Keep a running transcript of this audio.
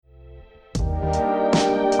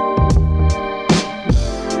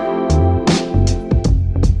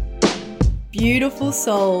beautiful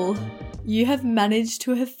soul, you have managed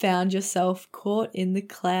to have found yourself caught in the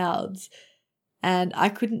clouds, and I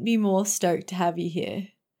couldn't be more stoked to have you here.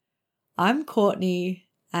 I'm Courtney,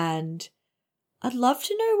 and I'd love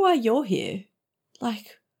to know why you're here.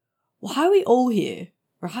 Like, why are we all here,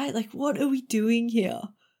 right? Like, what are we doing here?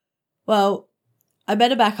 Well, I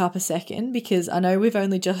better back up a second because I know we've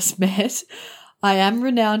only just met. I am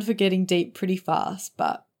renowned for getting deep pretty fast,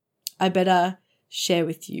 but I better share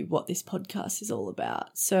with you what this podcast is all about.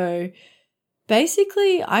 So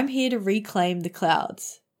basically, I'm here to reclaim the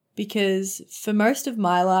clouds because for most of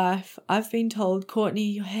my life, I've been told, Courtney,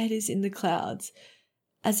 your head is in the clouds,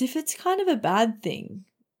 as if it's kind of a bad thing.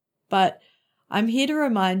 But I'm here to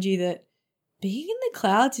remind you that being in the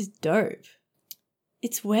clouds is dope.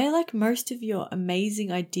 It's where like most of your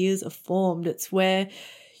amazing ideas are formed. It's where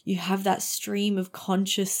you have that stream of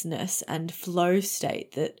consciousness and flow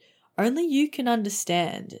state that only you can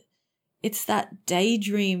understand. It's that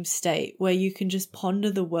daydream state where you can just ponder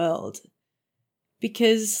the world.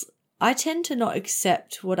 Because I tend to not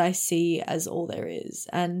accept what I see as all there is,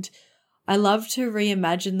 and I love to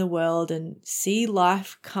reimagine the world and see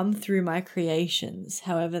life come through my creations,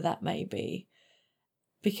 however that may be.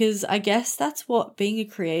 Because I guess that's what being a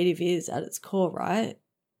creative is at its core, right?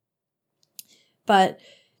 But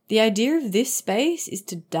the idea of this space is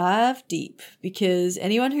to dive deep because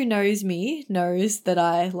anyone who knows me knows that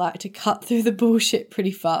I like to cut through the bullshit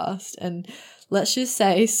pretty fast. And let's just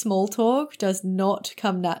say small talk does not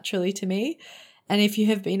come naturally to me. And if you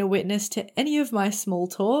have been a witness to any of my small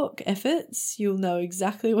talk efforts, you'll know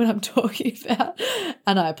exactly what I'm talking about.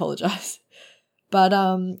 And I apologize. But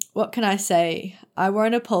what can I say? I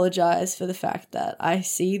won't apologize for the fact that I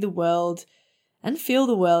see the world and feel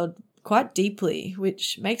the world quite deeply,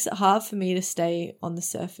 which makes it hard for me to stay on the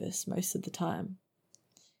surface most of the time.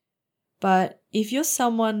 But if you're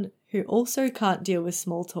someone who also can't deal with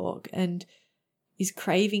small talk and is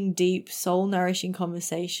craving deep, soul-nourishing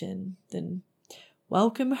conversation, then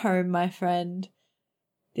welcome home, my friend.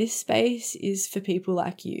 This space is for people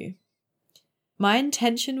like you. My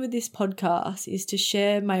intention with this podcast is to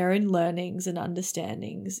share my own learnings and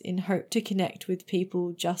understandings in hope to connect with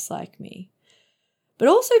people just like me. But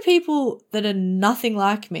also people that are nothing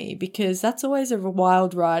like me, because that's always a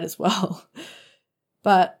wild ride as well.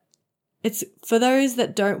 But it's for those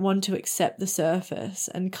that don't want to accept the surface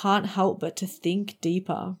and can't help but to think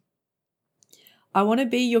deeper. I want to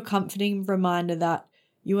be your comforting reminder that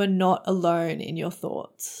you are not alone in your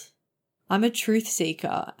thoughts. I'm a truth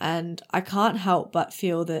seeker and I can't help but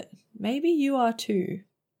feel that maybe you are too.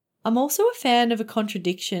 I'm also a fan of a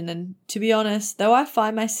contradiction, and to be honest, though I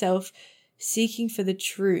find myself seeking for the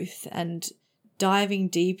truth and diving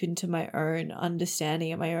deep into my own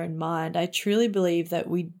understanding and my own mind, I truly believe that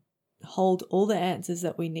we hold all the answers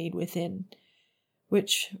that we need within,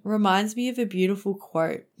 which reminds me of a beautiful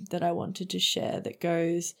quote that I wanted to share that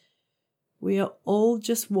goes, "We are all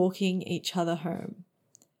just walking each other home."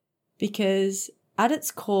 Because at its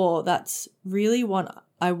core, that's really what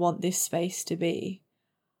I want this space to be.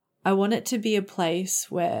 I want it to be a place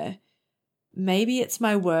where maybe it's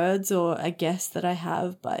my words or a guess that I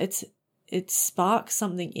have, but it sparks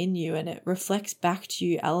something in you and it reflects back to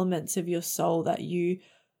you elements of your soul that you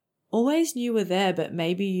always knew were there, but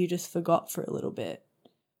maybe you just forgot for a little bit.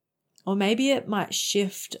 Or maybe it might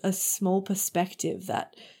shift a small perspective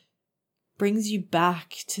that brings you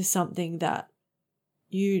back to something that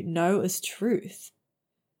you know as truth.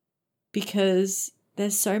 Because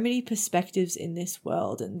there's so many perspectives in this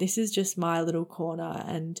world, and this is just my little corner,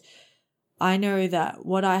 and I know that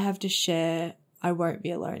what I have to share, I won't be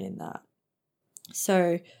alone in that.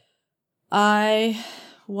 So I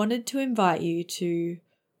wanted to invite you to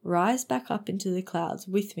rise back up into the clouds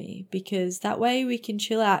with me, because that way we can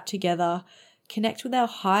chill out together, connect with our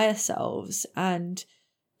higher selves, and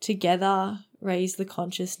together raise the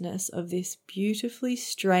consciousness of this beautifully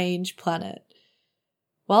strange planet.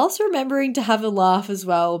 Whilst remembering to have a laugh as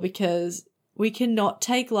well, because we cannot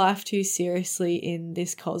take life too seriously in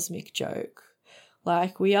this cosmic joke.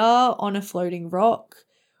 Like, we are on a floating rock.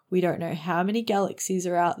 We don't know how many galaxies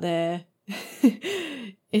are out there.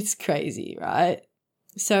 It's crazy, right?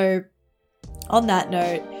 So, on that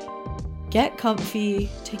note, get comfy,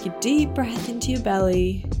 take a deep breath into your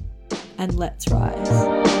belly, and let's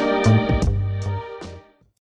rise.